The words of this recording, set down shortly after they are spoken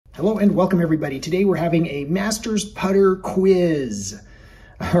Hello and welcome everybody. Today we're having a Masters putter quiz.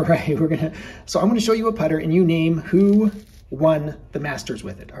 All right, I'm gonna show you a putter and you name who won the Masters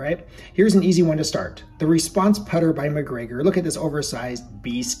with it, all right? Here's an easy one to start. The Response putter by McGregor. Look at this oversized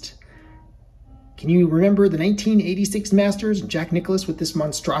beast. Can you remember the 1986 Masters? Jack Nicklaus with this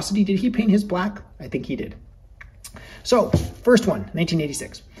monstrosity. Did he paint his black? I think he did. So, first one,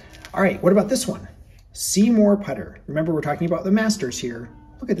 1986. All right, what about this one? Seymour putter. Remember, we're talking about the Masters here.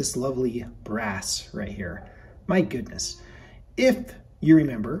 Look at this lovely brass right here. My goodness. If you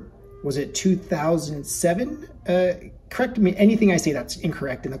remember, was it 2007? Correct me, anything I say that's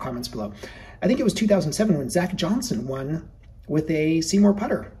incorrect in the comments below. I think it was 2007 when Zach Johnson won with a Seymour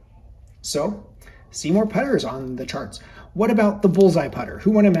putter. So, Seymour putter is on the charts. What about the Bullseye putter?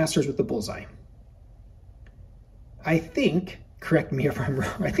 Who won a Masters with the Bullseye? I think, correct me if I'm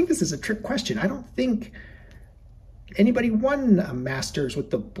wrong, I think this is a trick question. I don't think anybody won a Masters with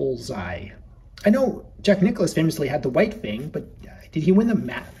the Bullseye. I know Jack Nicklaus famously had the white thing, but did he win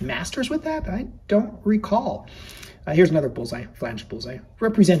the Masters with that? I don't recall. Here's another Bullseye, flanged Bullseye,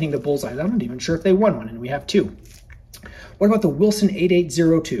 representing the Bullseye. I'm not even sure if they won one, and we have two. What about the Wilson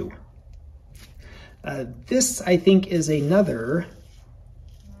 8802? This, I think, is another...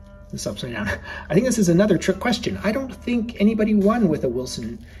 This upside down. I think this is another trick question. I don't think anybody won with a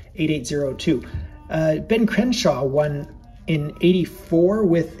Wilson 8802. Ben Crenshaw won in '84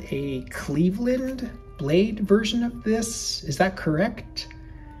 with a Cleveland blade version of this. Is that correct?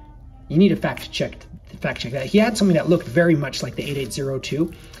 You need to fact check that. He had something that looked very much like the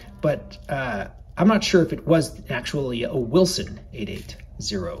 8802, but I'm not sure if it was actually a Wilson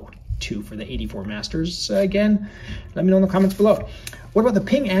 8802 for the '84 Masters. Again, let me know in the comments below. What about the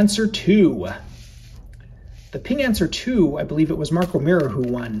Ping Answer 2? The Ping Answer 2, I believe it was Mark O'Meara who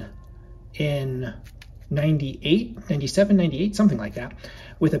won in 98, 97, 98, something like that,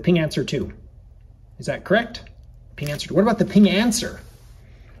 with a Ping Answer 2. Is that correct? Ping Answer 2. What about the Ping Answer?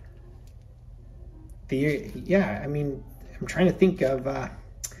 Yeah, I mean, I'm trying to think of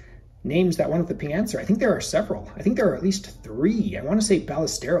names that won with the Ping Answer. I think there are several. I think there are at least three. I want to say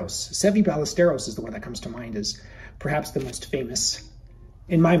Ballesteros. Seve Ballesteros is the one that comes to mind as perhaps the most famous.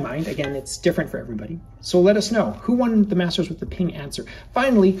 In my mind, again, it's different for everybody. So let us know, who won the Masters with the Ping Answer?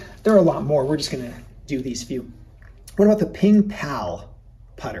 Finally, there are a lot more. We're just going to do these few. What about the Ping Pal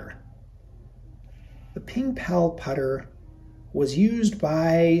putter? The Ping Pal putter was used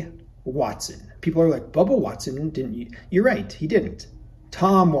by Watson. People are like, Bubba Watson, didn't you? You're right, he didn't.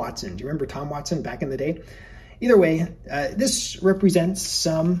 Tom Watson. Do you remember Tom Watson back in the day? Either way, this represents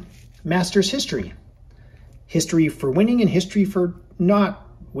some Masters history. History for winning and history for not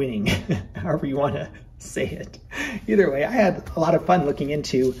winning, however you want to say it. Either way, I had a lot of fun looking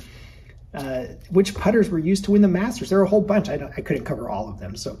into which putters were used to win the Masters. There are a whole bunch. I couldn't cover all of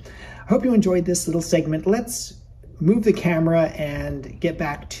them. So I hope you enjoyed this little segment. Let's move the camera and get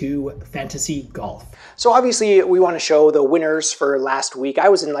back to fantasy golf. So obviously we want to show the winners for last week. I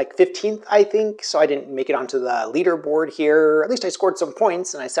was in like 15th, I think, so I didn't make it onto the leaderboard here. At least I scored some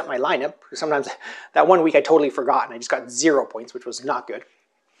points and I set my lineup. Sometimes that one week I totally forgot and I just got 0 points, which was not good.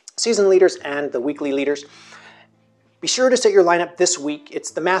 Season leaders and the weekly leaders. Be sure to set your lineup this week.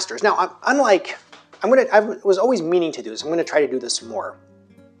 It's the Masters. Now, I was always meaning to do this. I'm going to try to do this more.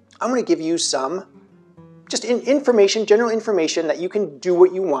 I'm going to give you some just information, general information that you can do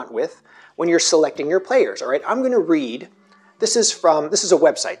what you want with when you're selecting your players, all right? I'm going to read, this is a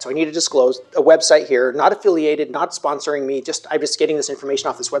website, so I need to disclose a website here, not affiliated, not sponsoring me, I'm just getting this information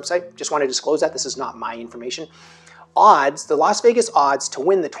off this website. Just want to disclose that this is not my information. Odds, the Las Vegas odds to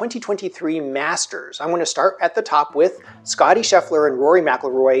win the 2023 Masters. I'm going to start at the top with Scottie Scheffler and Rory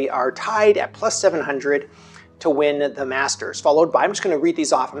McIlroy are tied at plus 700 to win the Masters, followed by, I'm just going to read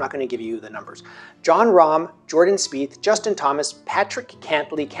these off, I'm not going to give you the numbers. Jon Rahm, Jordan Spieth, Justin Thomas, Patrick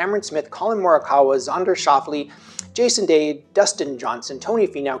Cantlay, Cameron Smith, Colin Morikawa, Xander Schauffele, Jason Day, Dustin Johnson, Tony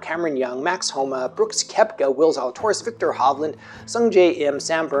Finau, Cameron Young, Max Homa, Brooks Koepka, Will Zalatoris, Victor Hovland, Sungjae Im,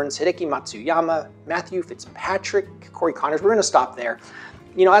 Sam Burns, Hideki Matsuyama, Matthew Fitzpatrick, Corey Connors. We're going to stop there.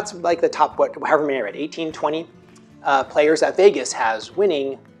 You know, that's like the top, however many I read, 18, 20 players that Vegas has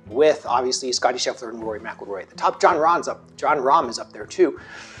winning, with obviously Scottie Scheffler and Rory McIlroy at the top. Jon Rahm is up there too.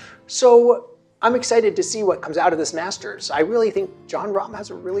 So I'm excited to see what comes out of this Masters. I really think Jon Rahm has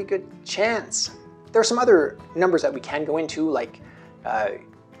a really good chance. There are some other numbers that we can go into, like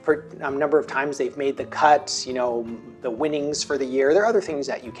for a number of times they've made the cut, you know, the winnings for the year. There are other things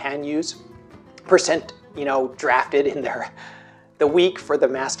that you can use. Percent, you know, drafted in the week for the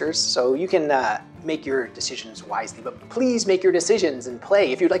Masters. So you can make your decisions wisely, but please make your decisions and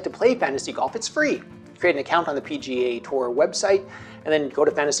play. If you'd like to play fantasy golf, it's free. create an account on the PGA Tour website, and then go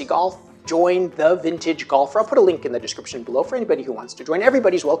to Fantasy Golf, join the Vintage Golfer. I'll put a link in the description below for anybody who wants to join.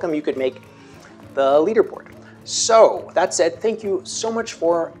 Everybody's welcome. You could make the leaderboard. So that said, thank you so much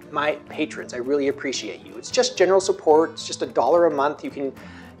for my patrons. I really appreciate you. It's just general support. It's just $1 a month. You can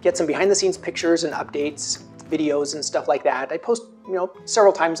get some behind the scenes pictures and updates, videos and stuff like that. I post,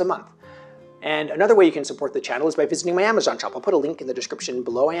 several times a month. And another way you can support the channel is by visiting my Amazon shop. I'll put a link in the description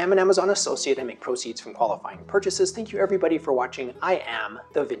below. I am an Amazon associate. I make proceeds from qualifying purchases. Thank you everybody for watching. I am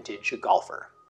the Vintage Golfer.